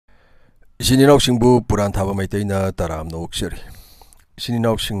Sininaw Puran Thaba Maitayna Taram no Oxeri.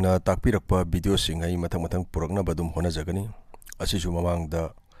 Sininaw Singna Takpirakpa video sing ay matang Puragna Badum Honazagani. Asisu Mamang da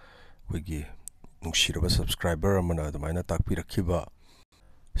Wigi Nushiraba subscriber Amana, the Mina Takpirakiba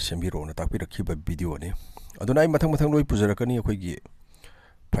Sembiro, na Takpirakiba video ni. Adonai matang Lui Puzarakani, Wigi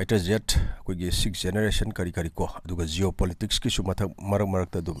fighter jet, Wigi 6th generation Karikariko, Aduga geopolitics Kisumata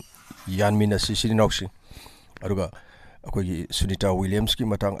Maramarakta Dum, Yanmina Sininaw Aduga. Akogi Sunita Williams ki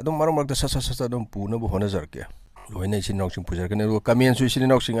matang adum maram da sasa dum puna bu hona zarke loina sin nok sing pujar kan ro kamen su sin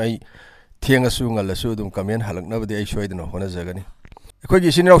nok sing ai thianga su ngal su dum kamen halak na bade ai soidna hona zagani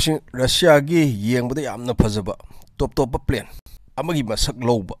akogi sin nok sing Russia gi yeng bada yamna phajaba top plane amagi masak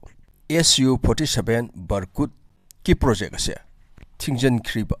loba SU-47 Berkut ki project ase thingjan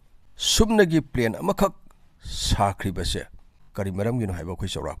khriba sumna gi plane amakak sa khriba se kari maram gi no haiba khoi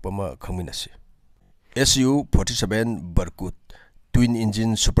chawrak pa ma khangminase SU-47 Berkut twin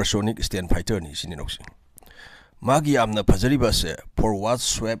engine supersonic stand fighter ni sininoxing magi amna phajari base forward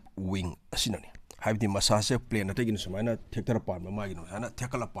swept wing asinani haibdi masase plane atagin sumaina thektar pan magi no hana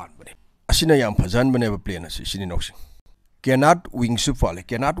thekala pan bane asina yam phajan bane ba plane asi sininoxing cannot wing supale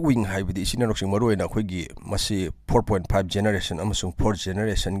cannot wing haibdi sininoxing maroina khoigi masi 4.5 generation amasung 4th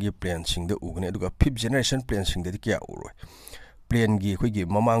generation gi plane sing da ugane aduga 5th generation plane sing da kya uroi plane gi khoigi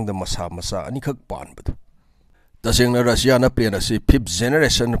mamang da masa ani khak pan badu tasengna Russia na plane asi 5th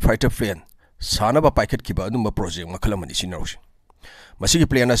generation fighter plane sana ba paikhet kiba adumba project makhalamani sinawsi masigi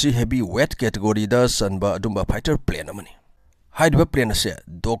plane asi heavy weight category da sanba adumba fighter plane amani haidba plane ase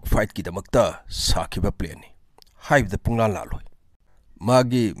dog fight ki damakta sakiba plane haibda pungla laloi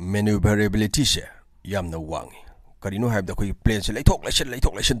magi maneuverability se yamna wangi karino haibda khoi plane se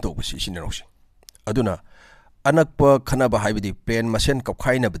laithok lesson to basi sinawsi aduna anakpa khanaba haibdi plane masen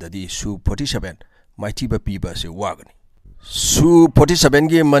kapkhaina badadi Su-47 Mighty Piba se wagani Su-47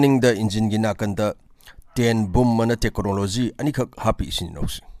 gi maning da engine gi nakanda 10 boom mana technology anikak happy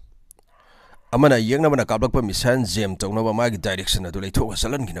sininox amana yengna mana kablakpa mission jam tawna ba magi direction adu leitho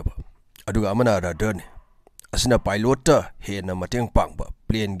salan ginaba aduga amana radar ne asina pilot ta hena mateng pangba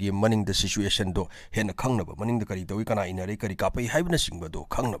plane gi maning da situation do hena khangnaba maning da kari dawi kana inare kari kapai haibna singba do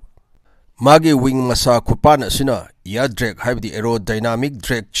khangnaba magi wing masa kupana sina ya drag haibdi aerodynamic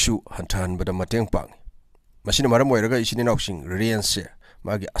drag chu hantan bada mateng pang masina maram oiraga isini noksing range se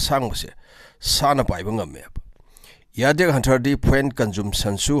magi asang se sana pai bangam me ya drag hantar di point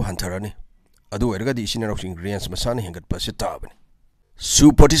consumption su hantarani adu oiraga di isini noksing range masana hengat pase tabani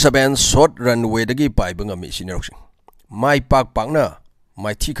Su-47 short runway dagi pai bangam isini noksing mai pak pangna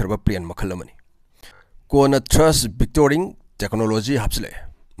mai thi kharba plane makhalamani kona thrust vectoring technology hapsle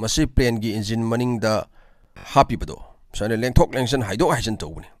masi plane gi engine maning da happy bado sane lengthok lengsan haido haisan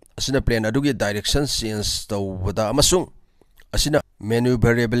tawni asina plane adugi direction change tawda amasung asina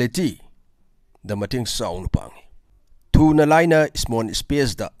maneuverability da mating sound pangi tuna liner small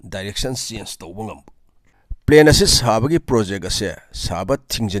space da direction change tawbangam plane assist habagi project ase sabat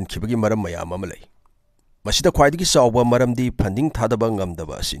thingjan khibagi maram mayam amalai masida khwaidigi sawba maram di funding thadaba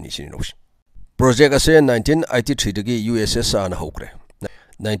ngamdaba asini sininox project ase 1983 dagi USSR na hokre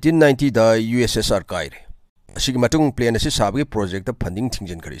 1990 da USSR kaire asigi matung plane asi sabagi project da funding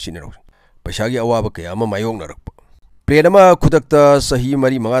thingjan kare sinero paisagi awaba kaya ama mayong narakpa plane ama khudakta sahi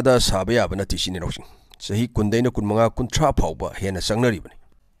mari manga da sabe abana ti sinero sahi kundaina kunmanga kuntra phauba hena sangnari bani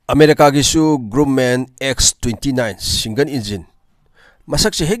America gi su Grumman X29 single engine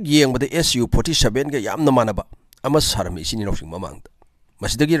masak se hek yeng bada SU-47 ga yamna manaba ama sarmi sinero mamang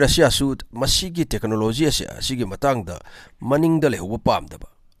masidagi Russia su masigi technology ase asigi matang da maning da lehuba pamdaba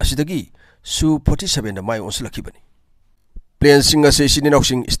asidagi Su-47 da mai onslakibani plane sing ase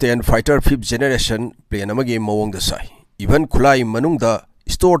sininoxing stand fighter 5th generation plane amagi mawong da sai even khulai manung da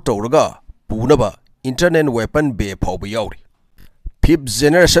store tawraga punaba internet weapon bay phawba yauri 5th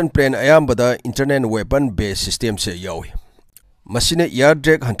generation plane ayamba da internet weapon bay system se yawi masine air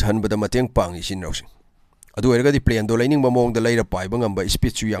drag hantan bada mateng pangi sininoxing adu erga di plane do lining mamong da laira pai bangamba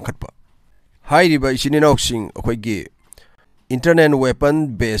speed chu yang khatpa hai riba isininoxing akhoi internet weapon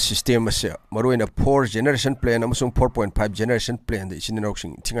based system ase maroina 4th generation plane amasung 4.5 generation plane da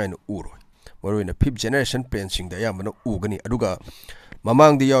isininoxing thingai no uro maroina 5th generation plane sing da yamana ugani aduga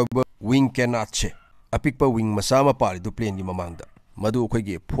mamang di yaw wing cannot che apikpa wing masama pari du plane gi mamang da madu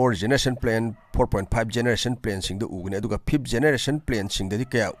akhoi 4th generation plane 4.5 generation plane sing da ugani aduga 5th generation plane sing da di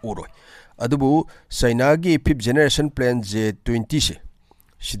kaya uro adubu China gi 5th generation plane J20 se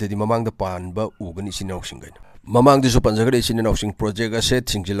sidadi mamang da pan ba ugani sinawsing gaina mamang disu panjagare sinawsing project ase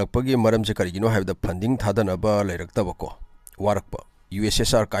thingjilakpagi maram se karigino haibda funding thadana ba lairakta bako warakpa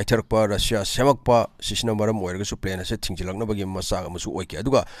USSR काइथरकपा Russia सेमकपा सिसिना मरम ओइरगसु plane असे थिंजिलकनबगी मसाग अमसु ओइके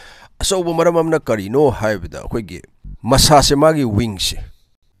अदुगा असौब मरम अमना करिनो हाइबदा अखोइगी मसा से मागी wing से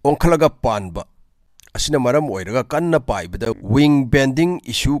ओंखलगा पानबा असिना मरम ओइरगा कन्ना पाइबदा विंग बेंडिंग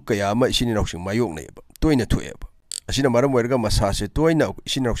इशू कया अमा इसिनि नौसिंग मायोगनेबा तोइना थोएबा असिना मरम ओइरगा मसा से तोइना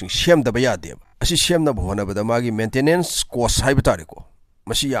इसिनि नौसिंग सेमदबा यादेबा असि सेमनबा होनबदा मागी मेंटेनेंस कॉस्ट हाइबा तारेको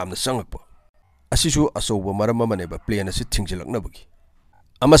मसि यामना संगकपा असिसु असौब मरम अमनेबा प्लेन असे थिंजिलकनबगी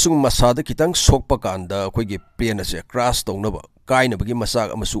अमसुंग मसादा खितंग सोकपा कांदा अखोइगी प्लेन असे क्रैश तौनबा काइनबगी मसाग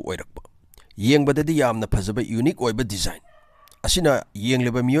अमसु ओइरकपा येंगबददि यामना फजबा यूनिक ओइबा डिजाइन असिना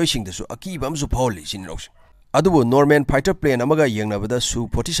येंगलेबा मियोइसिंगदसु अकीबा अमसु फावले सिनिनौसिंग अदुबो नॉर्मल फाइटर प्लेन अमगा येंगनबदा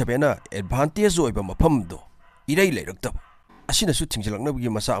SU-47 ना एडवांटेज ओइबा मफमदो इरै लेरक्तबा असिनासु थिंजिलकनबगी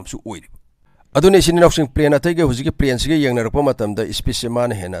मसा अमसु ओइरिबा अदुने सिनिनौसिंग प्लेन अतैगे हुजिगे प्लेन सिगे येंगनरकपा मतमदा स्पीड से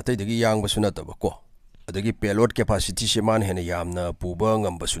मान हेना अतैदगी यांगबसु नतबा को अदगी पेलोड कैपेसिटी से मान हेना यामना पुबा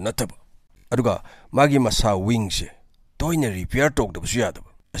ngambasु नतबा अदुगा मागी मसा विंग से तोइने रिपेयर तौदबसु यादबा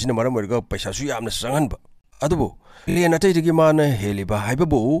असिना मरम ओइरगा पैसासु यामना संगनबा अदुबो प्लेन अतैदगी मान हेलिबा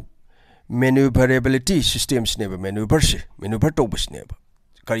हाइबबो मैन्यूवरेबिलिटी सिस्टम्स नेबा मैन्यूवर तौबसनेबा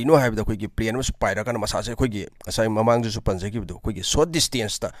करिनो हाइबदा अखोइगी प्लेन मस पाइराकन मसासे अखोइगी असai ममांगजु पंजगिबदो अखोइगी शॉर्ट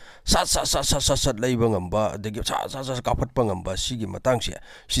डिस्टेंस ता सत लैबा ngamba अदगी सा काफटपा ngamba सिगी मतंगसे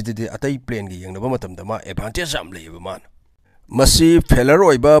सिदिदि अतै प्लेन गी यंगनबा मतमदा मा एडवांटेज आम लैबा मान मसी फेलर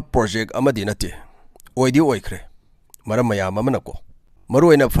ओइबा प्रोजेक्ट अमदि नते ओइदि ओइखरे मरम मयाम अमनको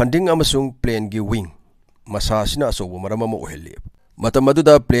मरुइना फंडिंग अमसुंग प्लेन गी विंग मसासिना असौब मरम अम ओहेले मतम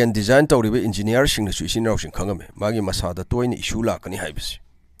अदुदा प्लेन डिजाइन तौरिबा इंजीनियर सिंगसु इसिनराउसिंग खंगमे मागी मसादा तोइना इशू लाकनी हाइबसि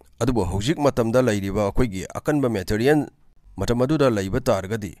अदुबो हौजिक मतमदा लैरिबा अखोइगी अकनबा मेटेरियल मतम अदुदा लैबा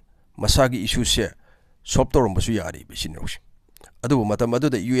तारगदि मसागी इशू से सॉल्व तौरमबसु यारि बिसिनराउसिंग अदुबो मतम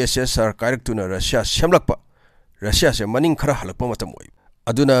अदुदा USSR काइरक्तुना रशिया सेमलकपा रशिया से मनिंग खरा हलकपा मतम ओइ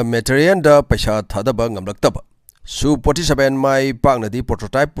अदुना मेटेरियल दा पैसा थादबा ngamlaktaba SU-47 माइ पांगनदि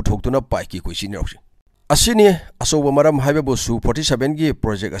प्रोटोटाइप पुथोक्तुना पाइकी कोइसिनराउसिंग असिनि असौब मरम हाइबबो SU-47 गी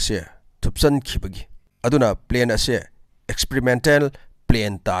प्रोजेक्ट असे थुपसन खिबगी अदुना प्लेन असे एक्सपेरिमेंटल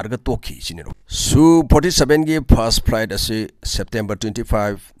प्लेन तारगा तोखी सिनिरो SU-47 गी फर्स्ट फ्लाइट असे सेप्टेम्बर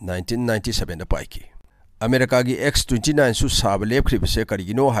 25 1997 दा पाइकी अमेरिका गी X-29 सु साब लेपख्रिबसे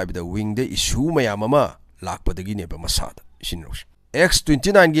करिगिनो हाइबदा विंग दे इशू मयाम अमा लाकपदगी नेबा मसादा सिनिरो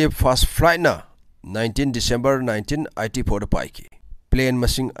X-29 गी फर्स्ट फ्लाइट ना 19 December 1984 दा पाइकी प्लेन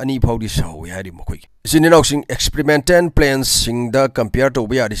मसिंग अनि फाउदी साउ यारि मखोइ सिनिनौसिंग एक्सपेरिमेंटल प्लेन सिंगदा कंपेयर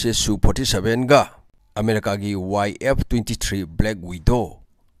तौबा यारिसे SU-47 गा अमेरिका की YF-23 ब्लैक विडो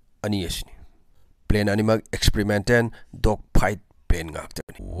अनि यसनि plane अनिमक experimental dog fight plane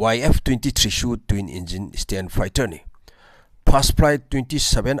गाक्तनि YF-23 सु ट्विन इंजिन स्टैंड फाइटर नि फर्स्ट फ्लाइट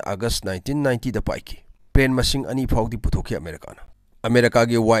 27 अगस्त 1990 दा पाइकी प्लेन मसिंग अनि फाउदी पुथोखि अमेरिका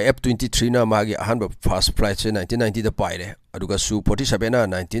की YF-23 ना मागी अहनब फर्स्ट फ्लाइट से 1990 दा पाइरे अदुगा SU-47 ना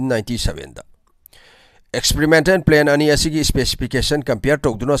 1997 दा एक्सपेरिमेंटल प्लेन अनि असिगी स्पेसिफिकेशन कंपेयर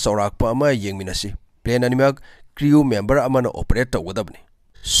तौदुना सौराकपा अमा येंगमिनसि प्लेन अनिमक क्रू मेंबर अमन ऑपरेट तौगदबनि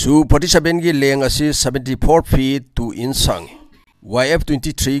SU-47 की लेंग असी 74 फीट 2 इंच सांगी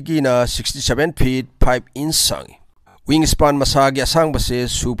YF-23 की ना 67 फीट 5 इंच सांगी विंग स्पान मसागी असांग बसे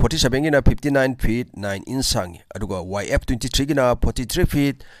SU-47 की ना 59 फीट 9 इंच सांगी अदुगा YF-23 की ना 43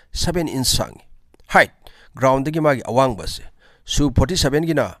 फीट 7 इंच सांगी हाइट ग्राउंड की मागी अवांग बसे SU-47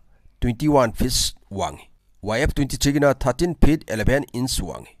 की ना 21 फीट वांगी YF-23 की ना 13 फीट 11 इंच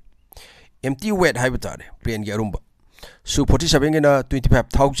वांगी empty weight हाइबतारे प्लेन की अरुंबा SU-47 की ना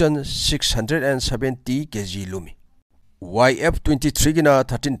 25,670 kg लुमी YF-23 की ना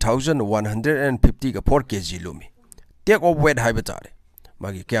 13,150 का 4 kg Lumii take of weight हाइबतारे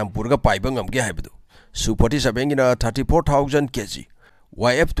मागी क्याम पुरगा पाइबा ngamge हाइबदो SU-47 की ना 34,000 kg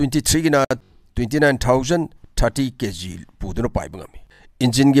YF-23 की ना 29,030 kg पुदुना पाइबा ngami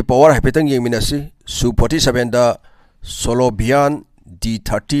इंजिन की पावर हाइपेतंग येंगमिनासि SU-47 दा सोलोबियान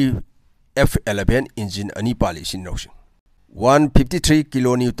D30 F11 इंजिन अनि पाली सिनौसिंग 153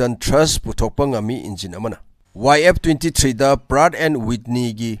 किलोन्यूटन थ्रस्ट पुथोकपा ngami इंजिन अमना YF-23 दा प्राट एंड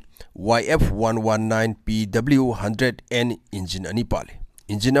विटनी की YF-119 PW100N इंजिन अनि पाली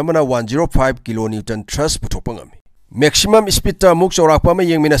इंजिन अमना 105 kilonewton thrust पुथोकपा ngami maximum speed ता मुक चौराकपा में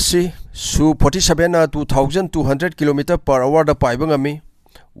येंगमिनासि SU-47 ना 2200 किलोमीटर पर आवर दा पाइबा ngami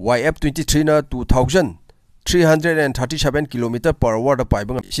YF-23 ना 2337 किलोमीटर पर आवर दा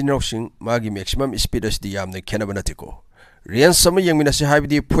पाइबा ngami सिनौसिंग मागी मैक्सिमम स्पीड असदि यामने खेनबा नथिको रेंज सम येंगमिनासि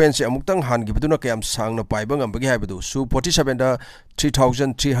हाइबदि पॉइंट से अमुक्तंग हानगिबदुना कयाम सांगना पाइबा ngambagi हाइबदु SU-47 दा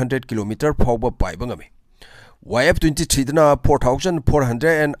 3300 किलोमीटर फाउबा पाइबा ngami YF-23 दना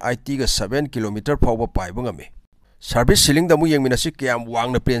 4480 का 7 किलोमीटर फाउबा पाइबा ngami सर्विस सीलिंग द मु यंगमिनसी क्याम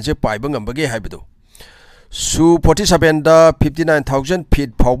वांगना प्लेन से पाइबा ngambage हाइबदो SU-47 दा 59,000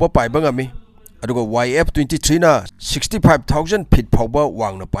 feet फाउबा पाइबा ngami aduga YF-23 na 65,000 feet फाउबा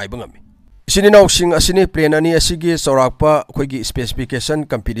वांगना पाइबा ngami isini nausing asini plane ani asigi sorakpa khoigi specification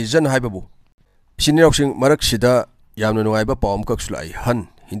comparison haibabu isini nausing marak sida yamna nuaiba pawm kaksulai han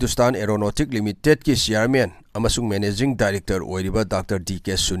Hindustan Aeronautic Limited ki chairman amasung managing director oiriba Dr.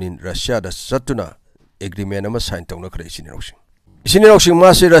 D.K. Sunin Russia da satuna agreement ama sign tawna khare isini nausing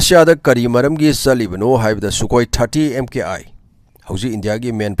ma se Russia da kari maram gi salibano haibda Sukhoi 30 MKI hauji India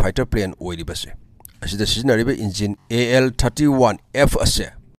gi main fighter plane oiriba se asida sizinariba engine AL-31F ase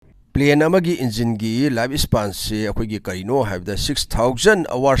plane amagi engine gi lifespan se akhoi gi karino haibda 6,000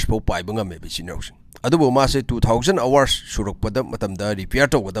 hours po paiba ngame bisini nausing adubo ma se 2,000 hours surukpada matamda repair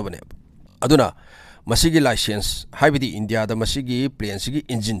tawgadabane aduna masigi license haibidi India da masigi plane sigi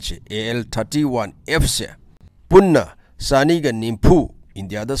engine che AL-31F se punna sani ga nimpu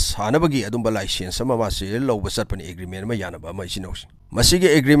India da sanabagi adumba license ama ma se lawba satpani agreement ma yanaba ma isinausi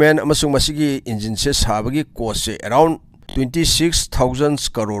masigi agreement amasung masigi engine se sabagi cost se around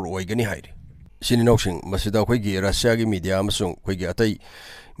 26,000 crore oigani hairi sini nausing masida khoi gi Russia gi media amasung khoi gi atai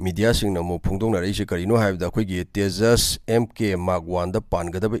media sing na mo phungdong na reise karino haibda khoi gi Tejas MK Mark 1 da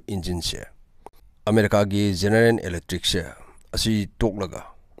pangadaba engine se America gi General Electric se asi toklaga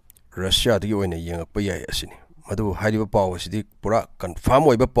Russia dagi oina yengakpa yai asini madu hairiba paw asidi pura confirm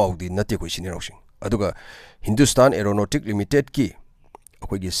oiba paw di nate khoi sini nausing aduga Hindustan Aeronautic Limited ki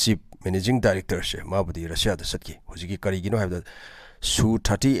khoi gi chief managing director se mabudi Russia da satki hojigi karigino haibda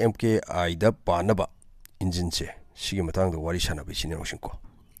SU-30 MKI da panaba engine se sigi matang da wari sana bi sini nausing ko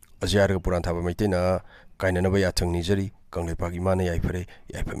Aziar puran thaba maitena kainana ba yathang ni jari kangle pagi mana yai phare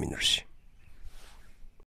yai phaminarsi